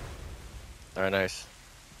 Alright, nice.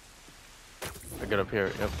 I get up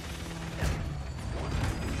here, yep.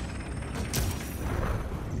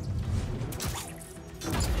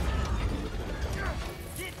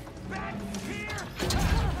 Get back here!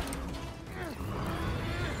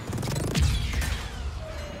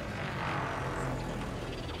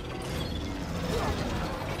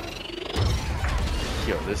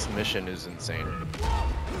 Yo, this mission is insane.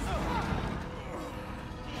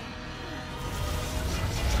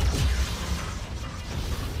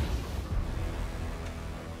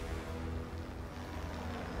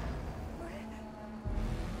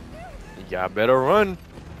 Y'all better run.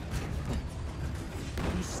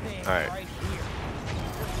 Alright.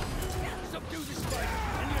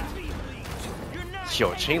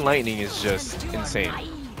 Yo, chain lightning is just insane.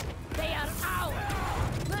 They are ours.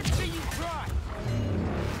 Let's see you try.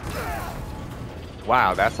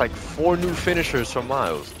 Wow, that's like 4 new finishers from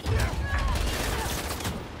Miles.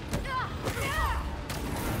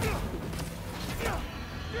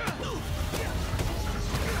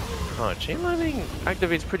 Huh, chain lightning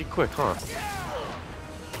activates pretty quick, huh?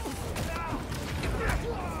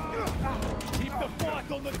 Keep the block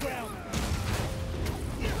on the ground.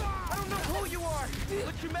 I don't know who you are,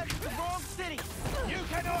 but you met the wrong city. You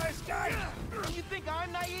cannot escape. You think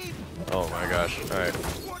I'm naive? Oh my gosh, alright.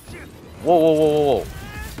 Whoa, whoa, whoa, whoa, whoa.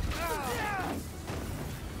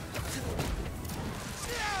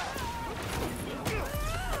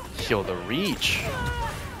 Yo, the reach.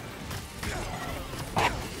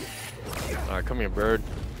 Alright, come here, bird.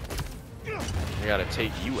 I gotta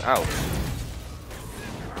take you out.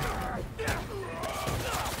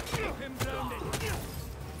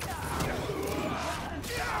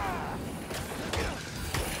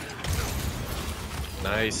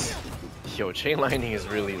 Nice. Yo, chain lightning is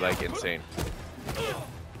really like insane.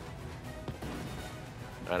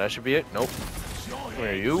 That should be it. Nope.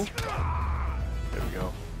 Where are you? There we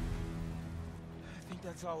go. I think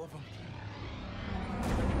that's all of them.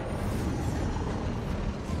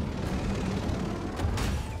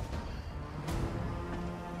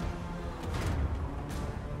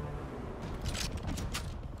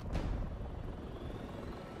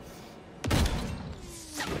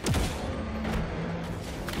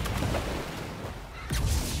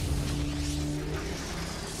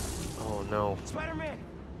 Oh no. Spider-Man!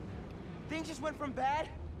 Things just went from bad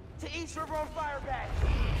to East River on fire bad.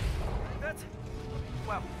 That's...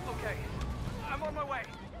 well, okay. I'm on my way.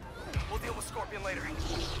 We'll deal with Scorpion later.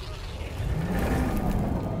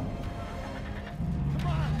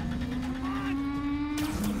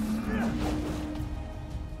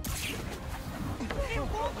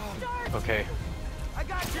 Okay. I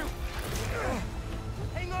got you!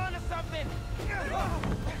 Hang on to something!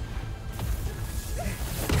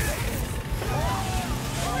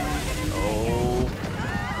 Oh.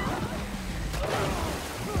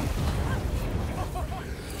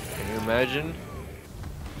 Can you imagine?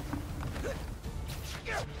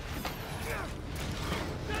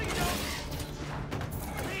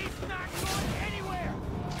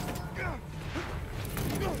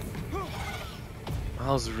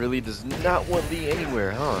 Miles really does not want Lee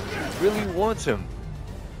anywhere, huh? He really wants him.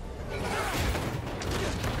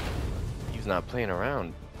 He's not playing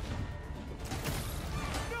around.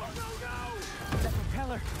 That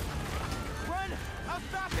propeller! Run! I'll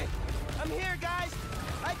stop it! I'm here, guys!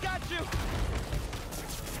 I got you!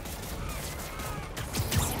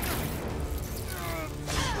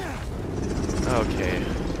 Okay.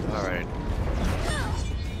 Alright.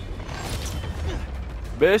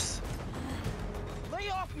 Bess? Lay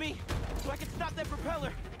off me so I can stop that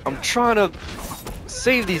propeller! I'm trying to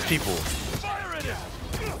save these people.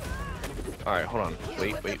 Alright, hold on.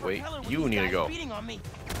 Wait, wait, wait. You need to go. You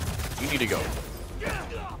need to go.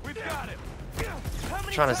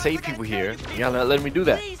 I'm trying to save people here. You're not letting me do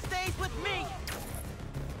that.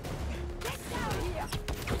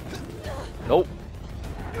 Nope.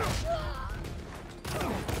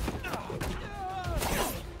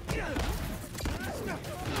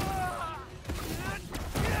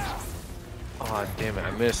 Oh, damn it.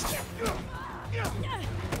 I missed.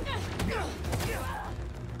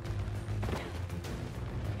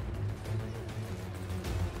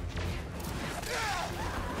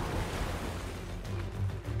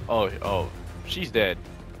 Oh, she's dead.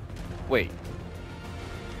 Wait.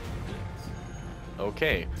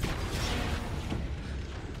 Okay.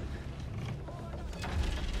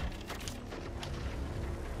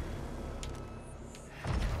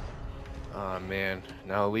 Oh man,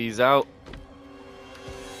 now Lee's out.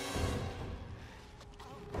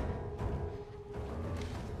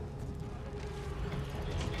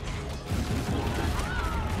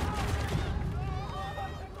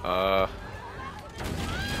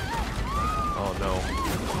 Oh no.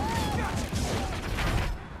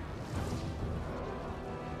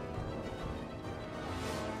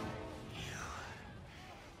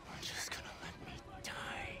 You're just gonna let me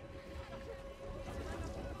die.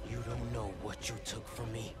 You don't know what you took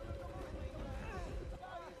from me.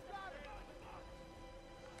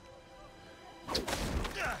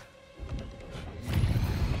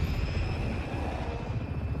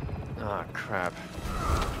 Ah, crap.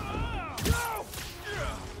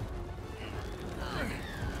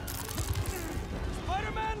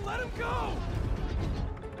 Spider-Man, let him go!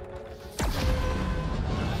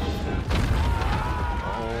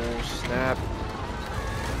 Oh, snap.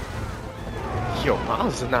 Yo,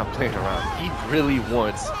 Miles is not playing around. He really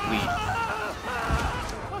wants Lee.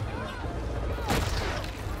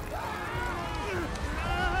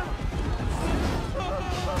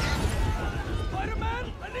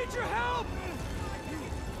 Spider-Man, I need your help!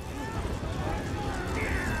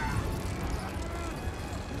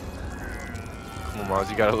 Come on, Miles,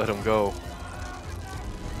 you gotta let him go.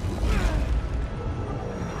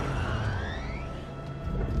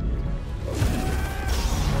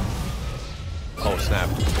 Oh, snap.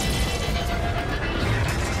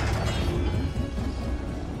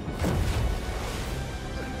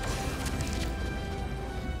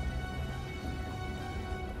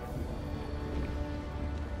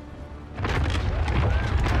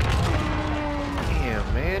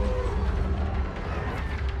 Damn, man.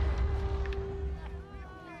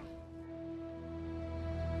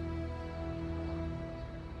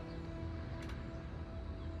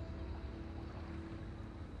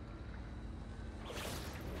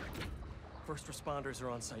 First responders are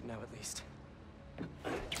on site now, at least.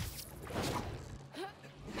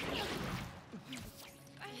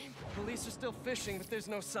 Police are still fishing, but there's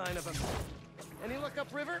no sign of them. Any luck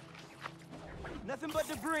upriver? Nothing but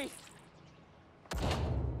debris.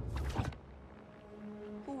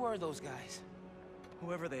 Who were those guys?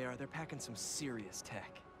 Whoever they are, they're packing some serious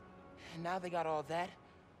tech. And now they got all that,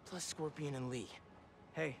 plus Scorpion and Lee.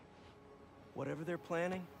 Hey, whatever they're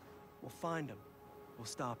planning, we'll find them. We'll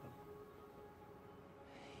stop them.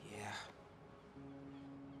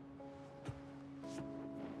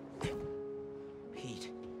 Yeah.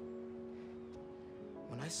 Pete.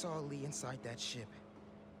 When I saw Lee inside that ship,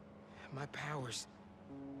 my powers,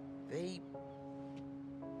 they...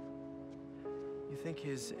 You think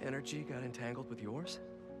his energy got entangled with yours?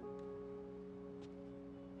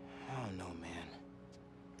 I don't know, man.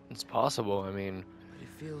 It's possible, I mean... But it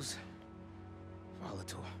feels...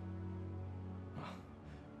 volatile. Well,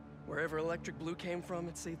 wherever Electric Blue came from,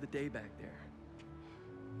 it saved the day back there.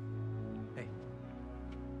 Hey.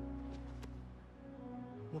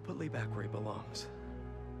 We'll put Lee back where he belongs.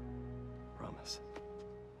 Promise.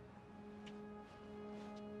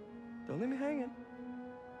 Don't leave me hanging.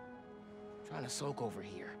 Trying to soak over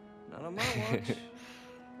here. Not on my watch.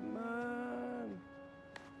 Come on.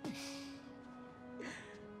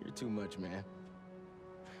 You're too much, man.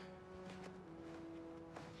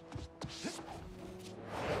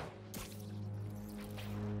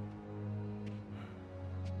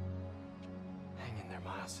 Hang in there,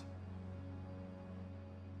 Miles.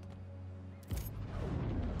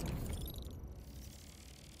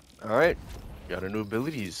 Alright, got our new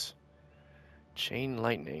abilities. Chain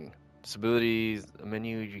Lightning. This ability is a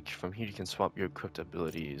menu, from here you can swap your equipped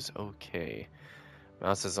abilities. Okay.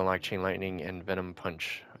 Mouse says unlock Chain Lightning and Venom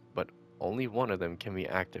Punch, but only one of them can be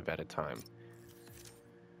active at a time.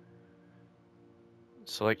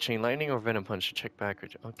 Select Chain Lightning or Venom Punch to check back.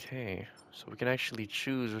 Okay, so we can actually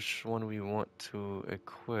choose which one we want to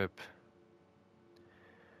equip.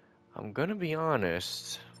 I'm gonna be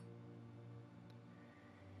honest.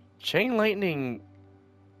 Chain Lightning,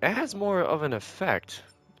 it has more of an effect.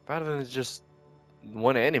 Rather than just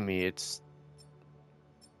one enemy, it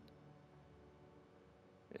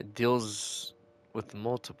deals with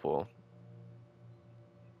multiple.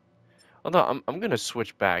 Although I'm gonna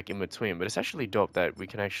switch back in between, but it's actually dope that we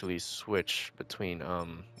can actually switch between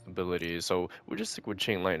abilities. So we'll just stick with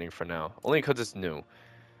Chain Lightning for now, only because it's new.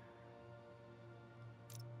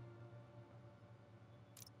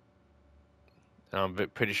 And I'm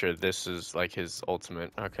pretty sure this is like his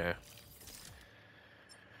ultimate. Okay.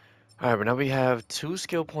 Alright, but now we have 2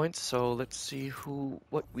 skill points, so let's see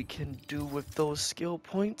what we can do with those skill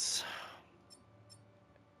points.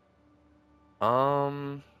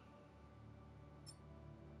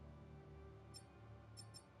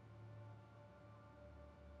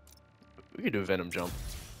 We could do Venom Jump.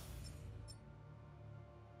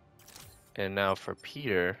 And now for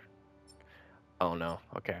Peter. Oh no,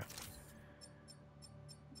 okay.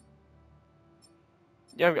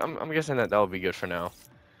 Yeah, I'm guessing that would be good for now.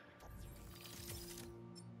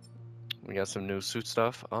 We got some new suit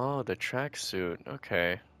stuff. Oh, the tracksuit.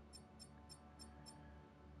 Okay.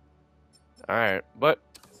 Alright, but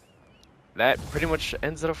that pretty much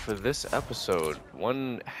ends it up for this episode.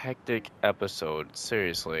 One hectic episode,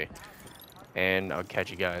 seriously. And I'll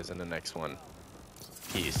catch you guys in the next one.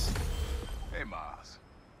 Peace. Hey, Miles.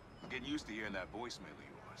 I'm getting used to hearing that voicemail of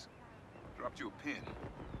yours. Dropped you a pin.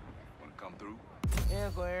 Wanna come through? Yeah,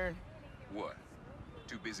 Uncle Aaron. What?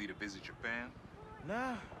 Too busy to visit your fam?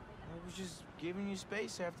 Nah, I was just giving you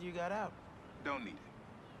space after you got out. Don't need it.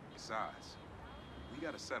 Besides, we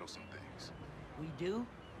gotta settle some things. We do?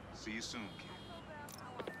 See you soon, kid.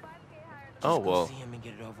 Oh, Just go well, see him and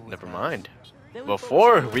get it over with never now. mind. Then we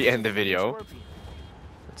Before focus on we the end the video, Scorpion.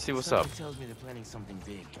 let's see what's up. Something tells me they're planning something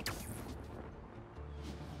big.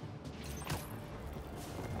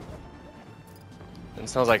 It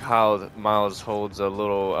sounds like how Miles holds a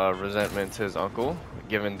little resentment to his uncle,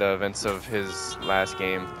 given the events of his last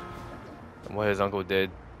game and what his uncle did.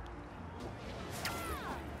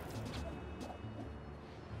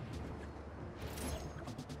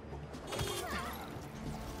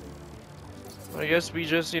 I guess we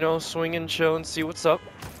just, swing and chill and see what's up.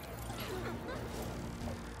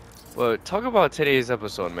 But talk about today's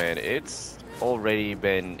episode, man. It's already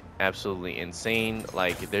been absolutely insane.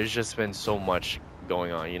 Like, there's just been so much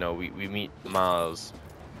going on. We meet Miles,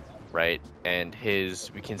 right? And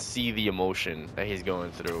we can see the emotion that he's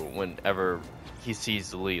going through whenever he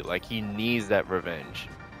sees Lee. Like, he needs that revenge.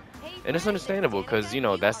 And it's understandable, because,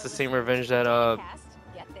 that's the same revenge that,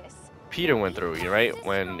 Peter went through, right?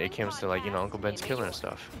 When it comes to, like, Uncle Ben's killing and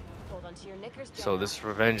stuff. So this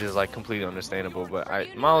revenge is, like, completely understandable, but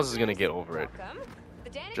Miles is gonna get over it.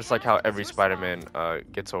 Just like how every Spider-Man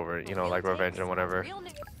gets over it, like revenge and whatever.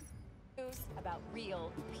 About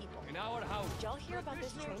real people. In our house. Did y'all hear about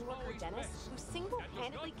this train worker Dennis, who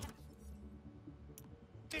single-handedly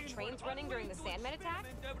kept trains running during the Sandman attack?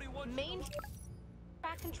 Main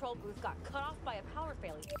track control booth got cut off by a power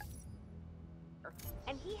failure.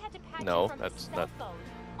 And he had to patch No, from that's his not. cell phone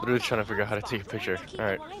Literally trying to figure out how to take a picture. All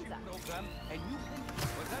right.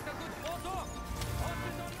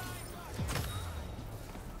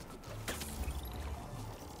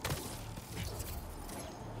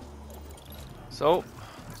 So,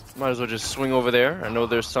 might as well just swing over there. I know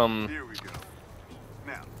there's some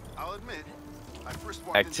Now, I'll admit, I first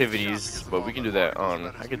walked activities, but we can do that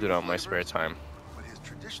I could do that on my spare time. but his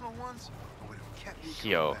traditional ones would have kept me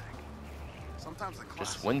Yo, Sometimes the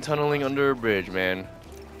just wind tunneling under a bridge, man.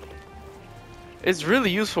 It's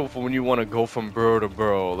really useful for when you want to go from burrow to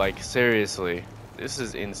burrow. Like, seriously, this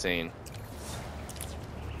is insane.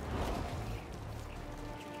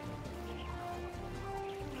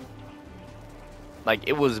 Like,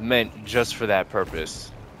 it was meant just for that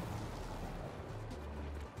purpose.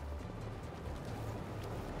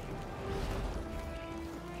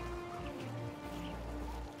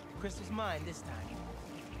 Crystal's mine this time.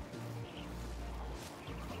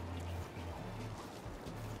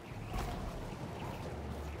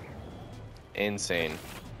 Insane.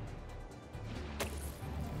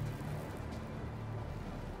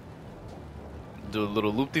 Do a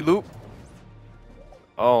little loop-de-loop.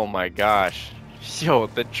 Oh my gosh. Yo,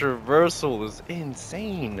 the traversal is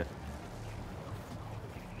insane.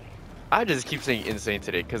 I just keep saying insane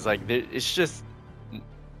today because, like, it's just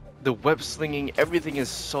the web slinging, everything is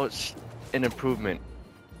such an improvement.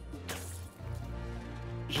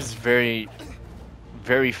 Just very,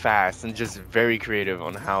 very fast and just very creative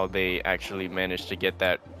on how they actually managed to get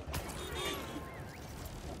that.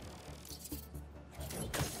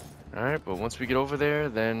 Alright, but once we get over there,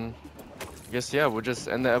 then I guess, yeah, we'll just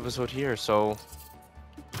end the episode here. So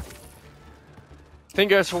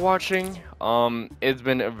thank you guys for watching. It's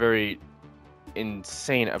been a very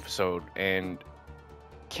insane episode, and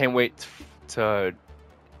can't wait to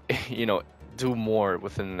do more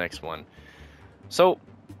within the next one. So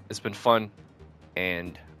it's been fun,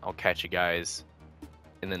 and I'll catch you guys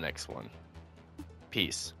in the next one.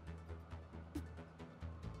 Peace.